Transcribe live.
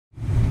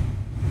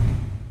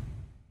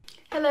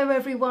Hello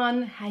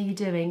everyone, how you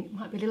doing? It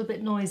might be a little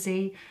bit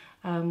noisy.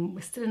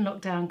 We're still in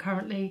lockdown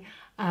currently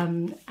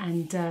and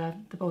the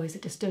boys are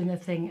just doing their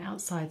thing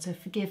outside, so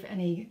forgive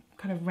any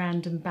kind of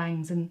random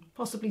bangs and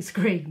possibly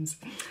screams.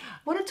 I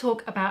want to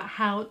talk about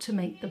how to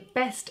make the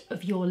best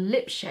of your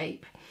lip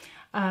shape.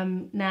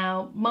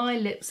 Now my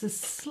lips are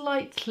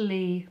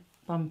slightly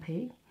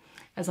bumpy,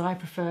 as I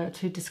prefer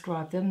to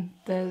describe them.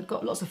 They've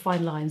got lots of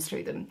fine lines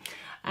through them.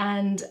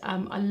 And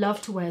I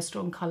love to wear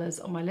strong colours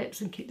on my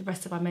lips and keep the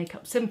rest of my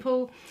makeup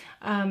simple.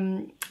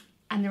 And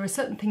there are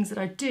certain things that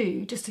I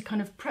do just to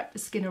kind of prep the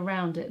skin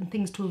around it and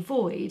things to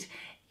avoid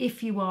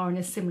if you are in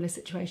a similar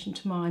situation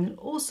to mine. And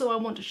also I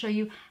want to show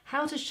you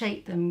how to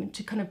shape them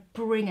to kind of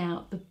bring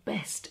out the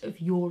best of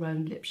your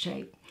own lip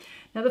shape.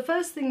 Now the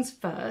first things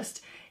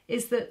first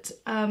is that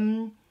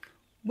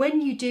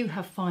when you do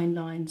have fine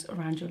lines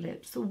around your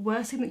lips, the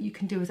worst thing that you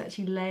can do is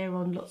actually layer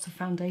on lots of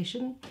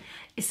foundation,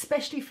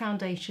 especially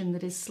foundation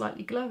that is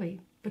slightly glowy,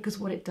 because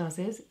what it does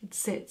is it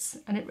sits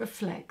and it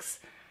reflects.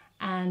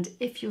 And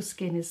if your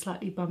skin is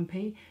slightly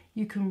bumpy,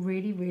 you can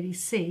really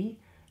see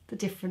the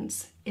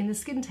difference in the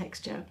skin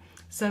texture.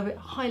 So it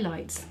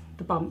highlights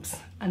the bumps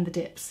and the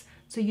dips.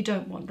 So you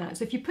don't want that.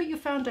 So if you put your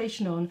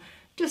foundation on,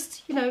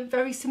 just,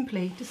 very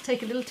simply, just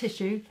take a little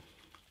tissue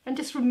and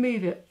just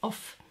remove it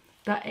off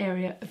that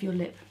area of your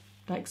lip,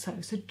 like so.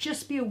 So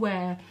just be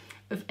aware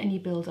of any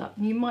build-up.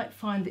 And you might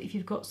find that if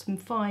you've got some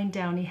fine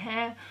downy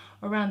hair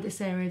around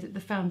this area, that the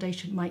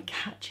foundation might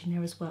catch in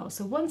there as well.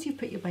 So once you've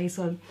put your base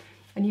on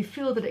and you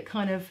feel that it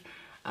kind of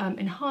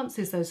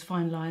enhances those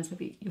fine lines,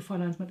 maybe your fine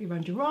lines might be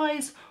around your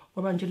eyes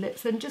or around your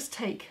lips, then just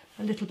take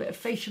a little bit of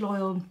facial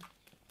oil,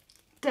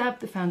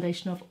 dab the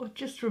foundation off, or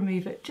just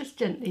remove it just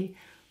gently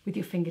with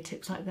your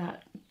fingertips like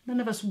that. None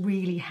of us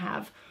really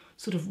have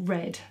sort of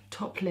red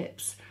top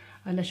lips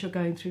unless you're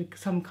going through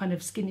some kind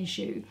of skin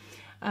issue.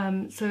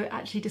 So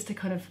actually just to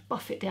kind of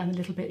buff it down a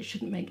little bit, it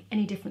shouldn't make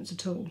any difference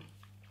at all.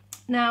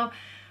 Now,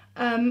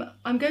 I'm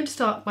going to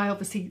start by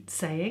obviously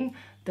saying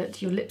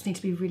that your lips need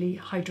to be really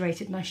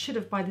hydrated, and I should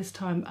have by this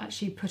time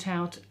actually put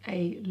out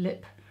a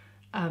lip,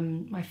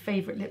 my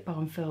favourite lip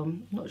balm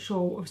film. I'm not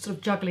sure, I'm sort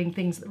of juggling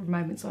things at the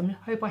moment, so I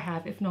hope I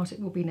have. If not, it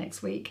will be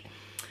next week.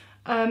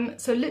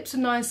 So lips are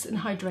nice and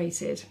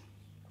hydrated.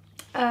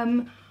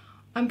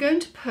 I'm going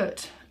to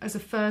put as a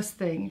first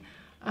thing,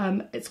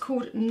 it's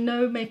called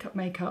No Makeup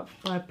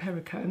by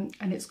Perricone,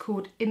 and it's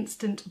called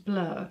Instant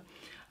Blur.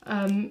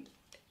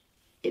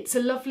 It's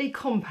a lovely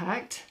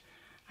compact,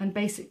 and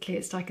basically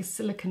it's like a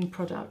silicone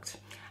product,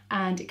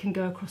 and it can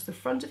go across the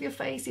front of your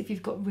face if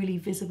you've got really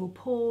visible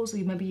pores, or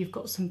maybe you've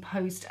got some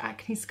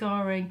post-acne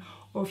scarring,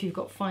 or if you've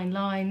got fine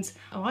lines.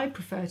 I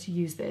prefer to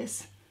use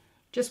this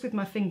just with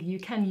my finger. You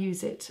can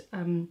use it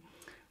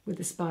with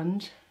a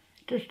sponge,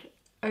 just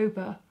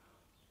over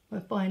my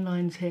fine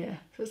lines here.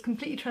 So it's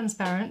completely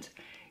transparent.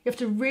 You have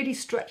to really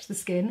stretch the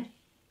skin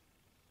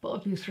for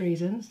obvious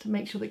reasons to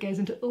make sure that it goes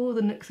into all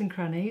the nooks and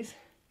crannies,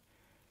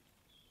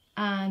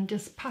 and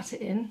just pat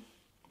it in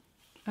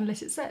and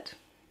let it set.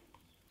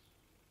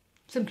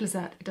 Simple as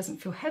that. It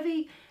doesn't feel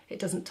heavy, it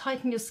doesn't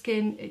tighten your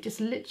skin, it just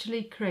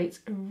literally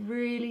creates a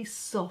really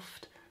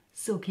soft,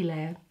 silky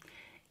layer.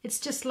 It's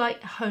just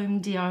like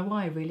home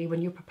DIY really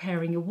when you're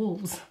preparing your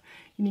walls.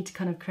 You need to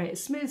kind of create a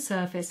smooth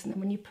surface, and then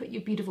when you put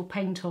your beautiful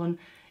paint on,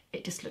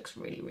 it just looks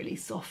really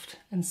soft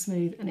and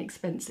smooth and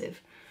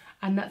expensive.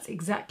 And that's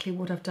exactly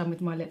what I've done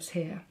with my lips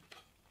here.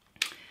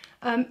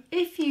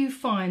 If you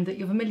find that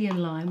your vermilion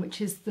line,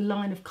 which is the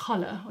line of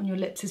colour on your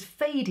lips, is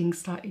fading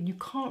slightly and you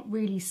can't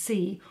really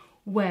see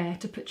where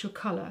to put your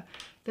colour,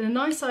 then a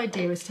nice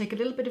idea is to take a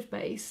little bit of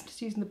base,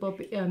 just using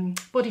the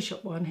Body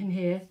Shop one in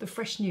here, the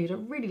Fresh Nude. I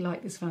really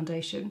like this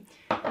foundation,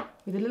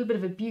 with a little bit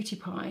of a Beauty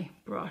Pie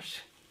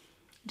brush.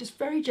 Just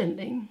very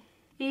gently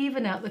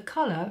even out the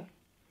colour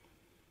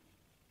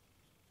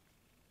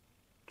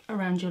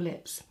around your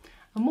lips.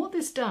 And what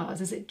this does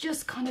is it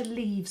just kind of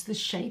leaves the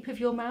shape of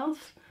your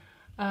mouth.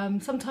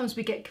 Sometimes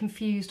we get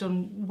confused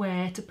on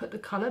where to put the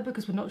colour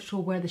because we're not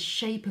sure where the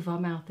shape of our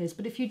mouth is,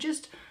 but if you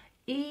just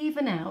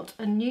even out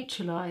and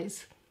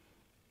neutralise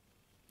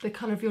the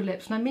colour of your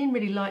lips, and I mean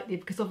really lightly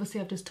because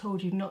obviously I've just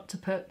told you not to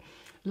put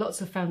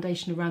lots of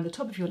foundation around the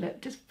top of your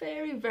lip, just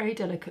very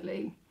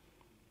delicately.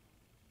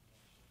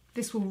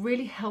 This will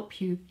really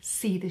help you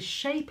see the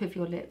shape of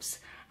your lips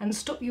and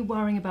stop you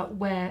worrying about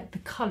where the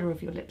colour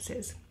of your lips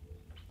is.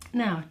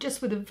 Now,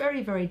 just with a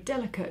very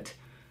delicate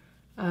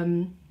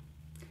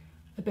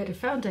a bit of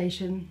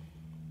foundation,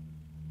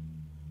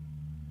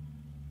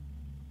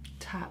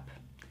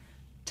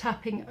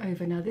 tapping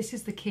over. Now this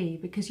is the key,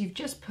 because you've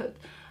just put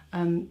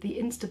the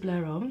Insta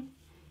Blur on,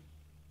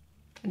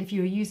 and if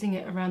you are using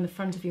it around the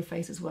front of your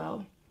face as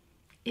well,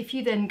 if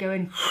you then go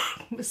in,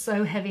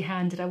 so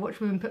heavy-handed, I watch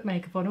women put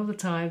makeup on all the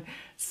time,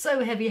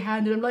 so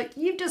heavy-handed, I'm like,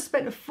 you've just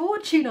spent a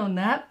fortune on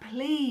that,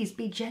 please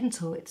be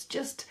gentle, it's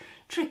just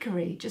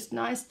trickery, just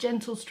nice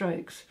gentle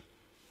strokes.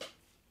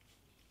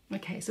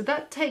 Okay, so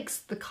that takes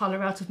the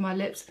colour out of my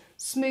lips,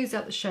 smooths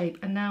out the shape,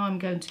 and now I'm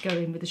going to go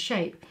in with the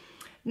shape.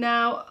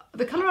 Now,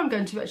 the colour I'm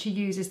going to actually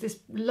use is this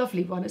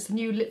lovely one. It's the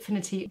new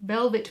Lipfinity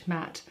Velvet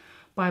Matte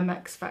by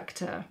Max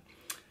Factor.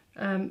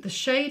 The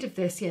shade of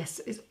this, yes,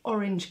 is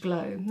Orange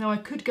Glow. Now I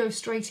could go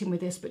straight in with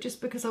this, but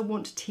just because I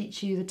want to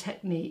teach you the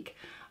technique,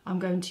 I'm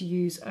going to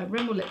use a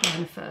Rimmel lip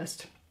liner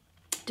first,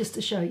 just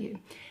to show you.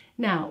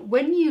 Now,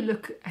 when you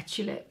look at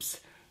your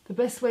lips, the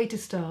best way to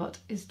start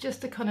is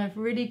just to kind of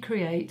really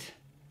create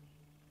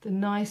the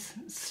nice,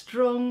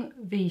 strong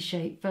V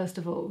shape first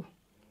of all,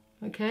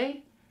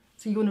 okay?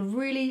 So you want to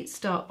really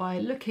start by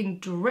looking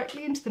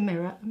directly into the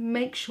mirror.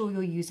 Make sure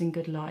you're using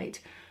good light.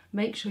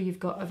 Make sure you've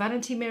got a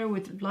vanity mirror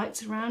with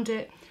lights around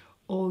it,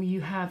 or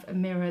you have a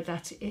mirror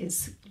that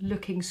is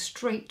looking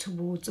straight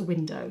towards a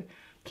window.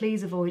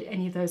 Please avoid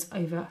any of those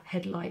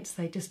overhead lights.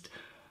 They just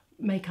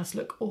make us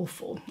look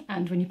awful.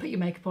 And when you put your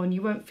makeup on,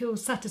 you won't feel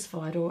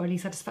satisfied or any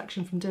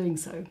satisfaction from doing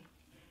so.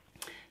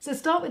 So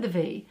start with the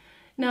V.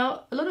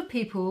 Now, a lot of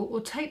people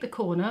will take the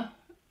corner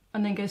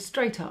and then go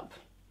straight up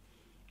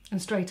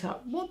and straight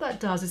up. What that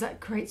does is that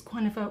creates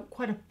quite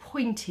a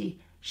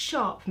pointy,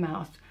 sharp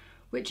mouth,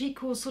 which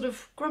equals sort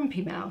of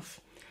grumpy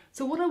mouth.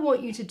 So what I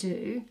want you to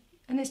do,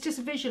 and it's just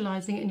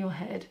visualising it in your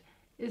head,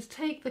 is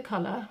take the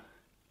colour,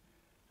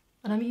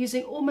 and I'm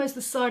using almost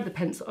the side of the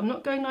pencil. I'm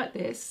not going like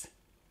this,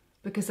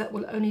 because that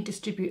will only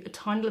distribute a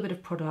tiny little bit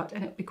of product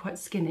and it'll be quite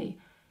skinny.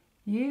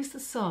 Use the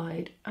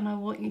side, and I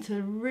want you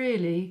to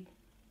really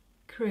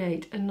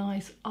create a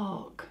nice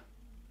arc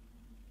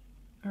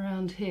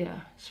around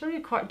here. It's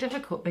really quite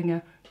difficult being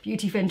a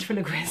beauty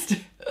ventriloquist.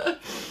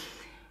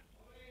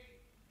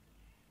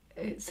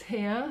 It's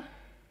here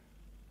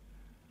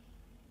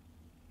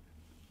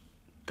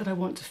that I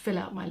want to fill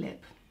out my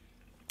lip,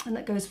 and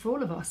that goes for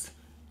all of us.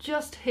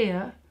 Just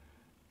here.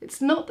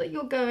 It's not that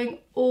you're going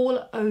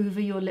all over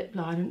your lip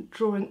line and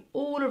drawing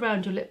all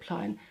around your lip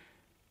line.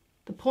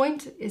 The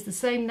point is the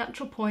same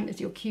natural point as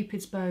your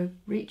Cupid's bow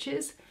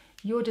reaches.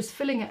 You're just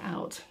filling it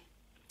out.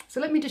 So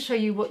let me just show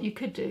you what you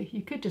could do.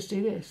 You could just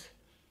do this.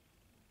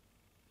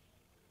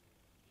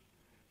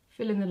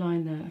 Fill in the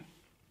line there.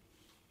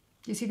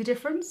 Do you see the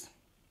difference?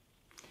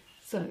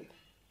 So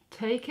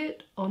take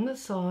it on the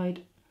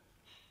side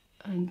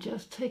and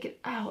just take it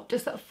out,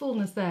 just that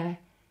fullness there,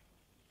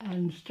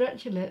 and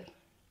stretch your lip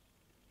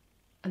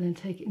and then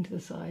take it into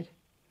the side.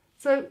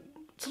 So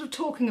sort of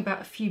talking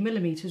about a few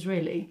millimetres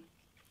really,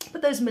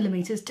 but those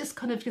millimetres just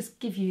kind of just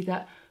give you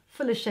that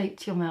fuller shape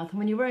to your mouth, and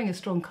when you're wearing a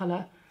strong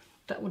colour,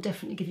 that will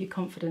definitely give you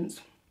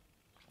confidence.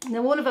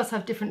 Now all of us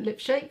have different lip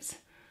shapes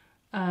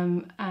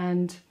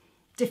and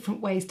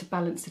different ways to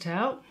balance it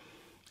out.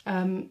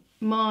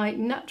 My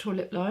natural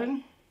lip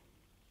line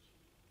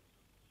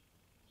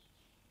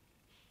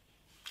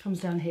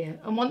comes down here,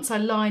 and once I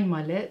line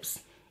my lips,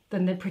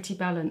 then they're pretty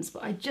balanced,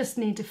 but I just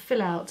need to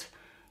fill out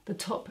the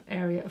top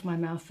area of my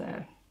mouth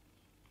there.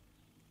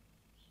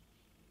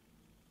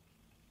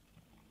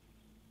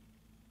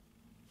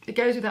 It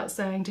goes without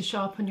saying to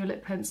sharpen your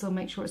lip pencil,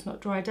 make sure it's not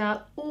dried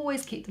out,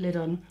 always keep the lid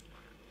on.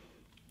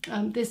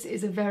 This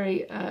is a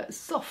very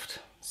soft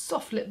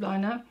lip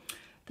liner.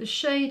 The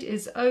shade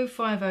is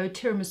 050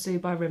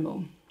 Tiramisu by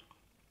Rimmel.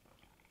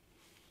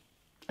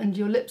 And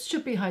your lips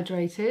should be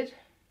hydrated,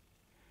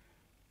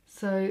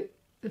 so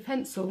the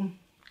pencil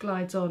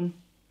glides on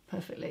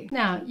perfectly.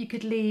 Now you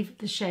could leave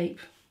the shape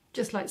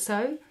just like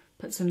so,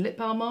 put some lip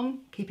balm on,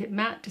 keep it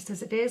matte just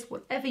as it is,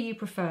 whatever you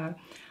prefer.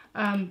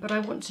 But I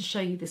want to show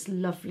you this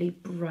lovely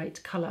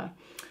bright colour.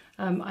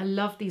 I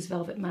love these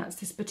velvet mattes.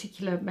 This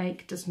particular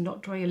make does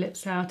not dry your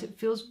lips out. It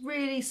feels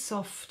really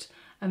soft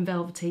and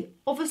velvety.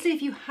 Obviously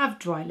if you have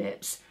dry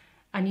lips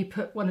and you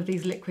put one of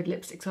these liquid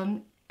lipsticks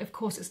on, of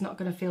course it's not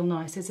going to feel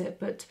nice, is it?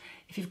 But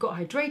if you've got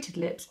hydrated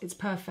lips, it's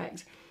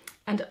perfect.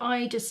 And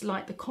I just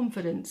like the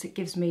confidence it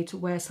gives me to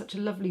wear such a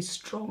lovely,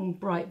 strong,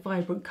 bright,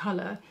 vibrant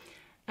colour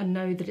and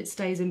know that it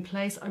stays in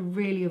place. I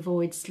really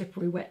avoid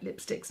slippery wet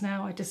lipsticks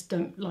now. I just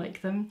don't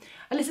like them.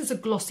 Unless it's a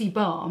glossy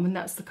balm, and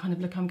that's the kind of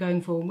look I'm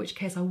going for, in which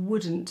case I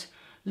wouldn't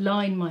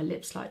line my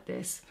lips like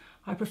this.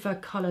 I prefer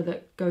colour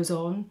that goes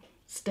on,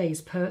 stays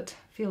put,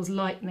 feels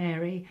light and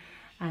airy,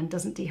 and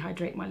doesn't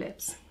dehydrate my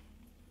lips.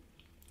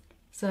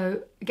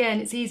 So again,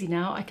 it's easy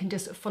now. I can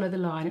just follow the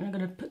line, and I'm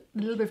going to put a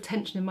little bit of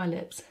tension in my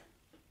lips.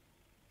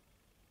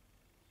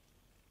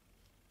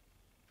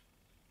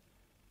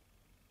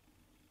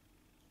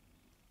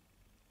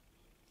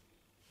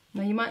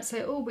 Now you might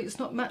say, oh, but it's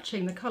not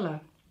matching the colour.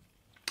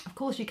 Of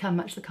course you can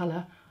match the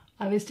colour.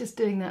 I was just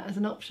doing that as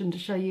an option to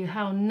show you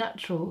how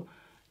natural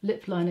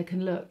lip liner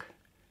can look.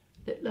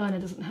 Lip liner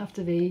doesn't have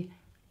to be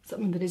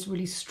something that is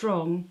really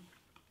strong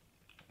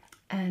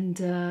and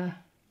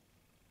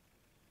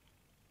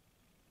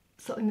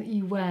something that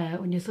you wear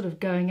when you're sort of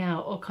going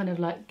out or kind of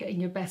like getting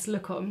your best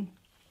look on.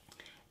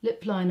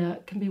 Lip liner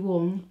can be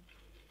worn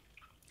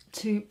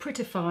to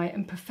prettify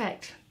and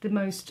perfect the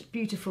most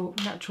beautiful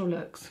natural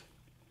looks.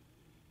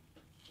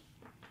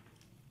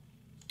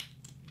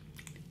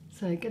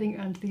 So getting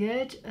around to the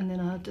edge, and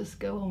then I'll just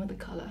go on with the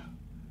colour.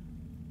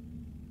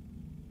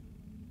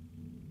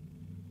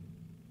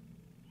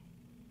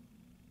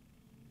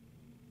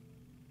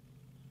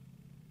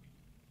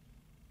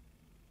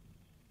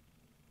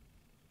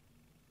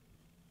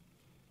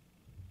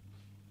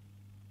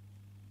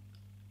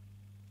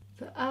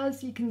 So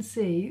as you can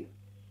see,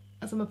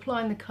 as I'm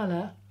applying the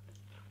colour,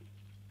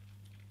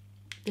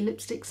 the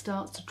lipstick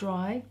starts to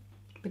dry,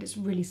 but it's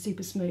really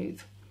super smooth.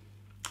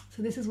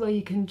 So this is where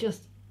you can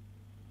just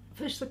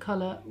push the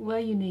colour where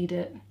you need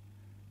it,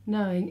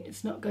 knowing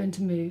it's not going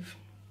to move.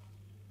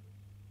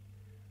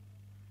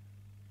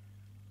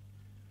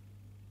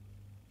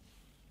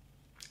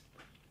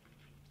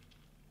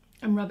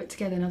 And rub it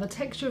together. Now the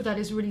texture of that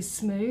is really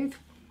smooth.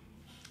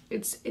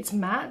 It's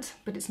matte,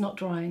 but it's not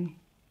drying.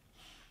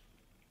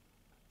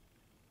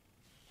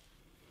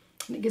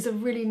 And it gives a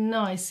really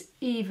nice,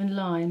 even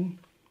line,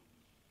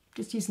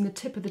 just using the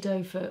tip of the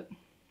doe foot.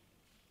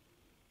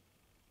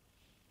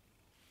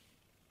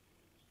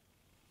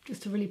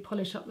 Just to really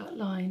polish up that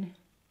line.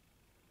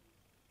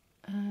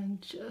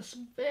 And just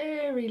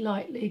very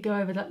lightly go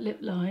over that lip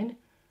line.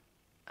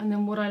 And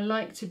then what I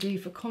like to do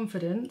for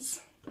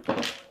confidence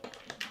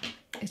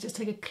is just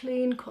take a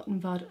clean cotton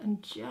bud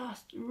and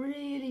just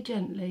really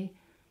gently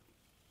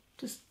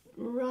just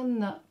run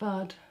that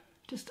bud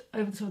just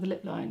over the top of the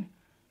lip line,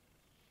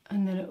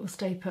 and then it will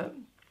stay put.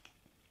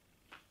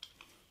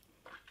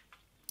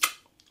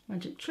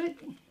 Magic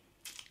trick,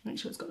 make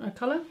sure it's got no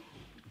colour.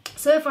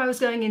 So if I was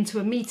going into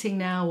a meeting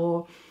now,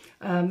 or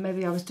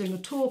maybe I was doing a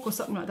talk or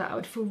something like that, I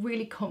would feel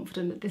really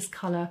confident that this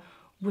colour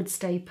would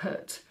stay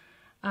put.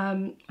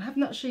 I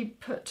haven't actually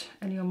put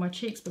any on my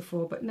cheeks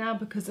before, but now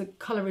because the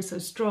colour is so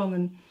strong,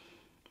 and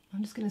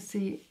I'm just going to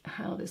see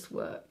how this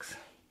works,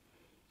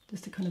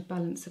 just to kind of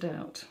balance it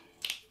out.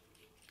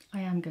 I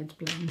am going to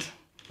blend.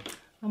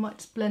 I might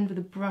just blend with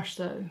a brush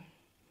though,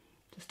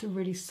 just to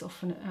really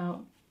soften it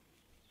out.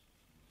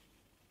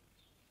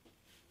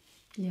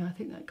 Yeah, I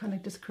think that kind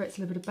of just creates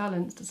a little bit of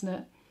balance, doesn't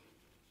it?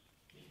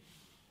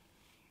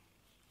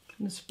 I'm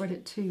going to spread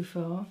it too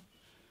far.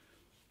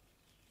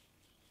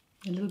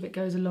 A little bit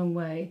goes a long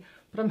way,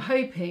 but I'm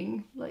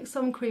hoping, like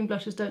some cream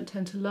blushes don't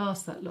tend to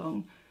last that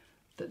long,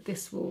 that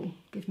this will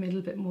give me a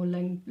little bit more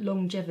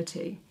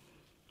longevity.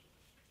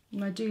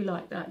 And I do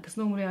like that, because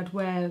normally I'd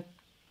wear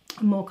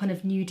a more kind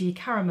of nudie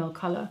caramel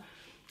colour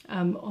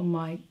on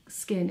my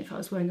skin if I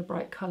was wearing a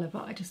bright colour,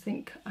 but I just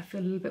think I feel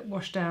a little bit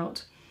washed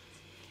out,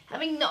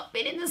 having not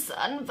been in the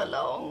sun for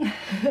long.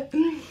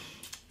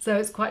 So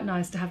it's quite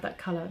nice to have that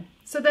colour.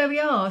 So there we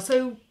are.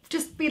 So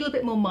just be a little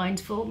bit more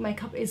mindful.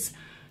 Makeup is,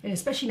 and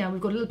especially now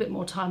we've got a little bit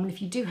more time, and if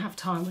you do have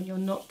time when you're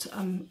not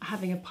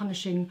having a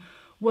punishing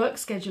work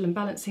schedule and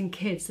balancing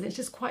kids, then it's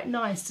just quite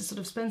nice to sort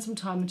of spend some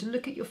time and to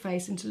look at your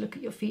face and to look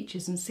at your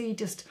features and see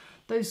just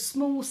those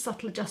small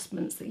subtle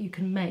adjustments that you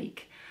can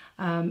make,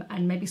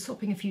 and maybe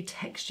swapping a few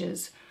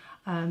textures.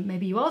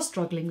 Maybe you are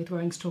struggling with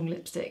wearing strong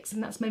lipsticks,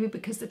 and that's maybe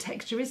because the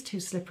texture is too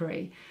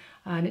slippery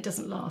and it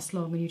doesn't last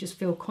long and you just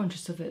feel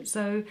conscious of it.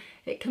 So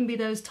it can be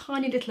those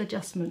tiny little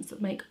adjustments that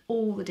make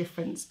all the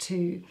difference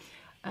to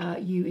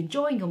you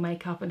enjoying your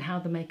makeup and how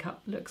the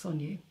makeup looks on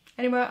you.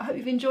 Anyway, I hope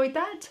you've enjoyed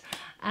that,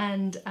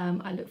 and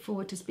I look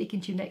forward to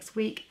speaking to you next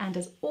week, and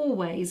as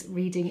always,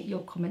 reading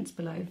your comments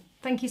below.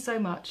 Thank you so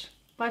much.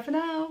 Bye for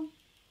now.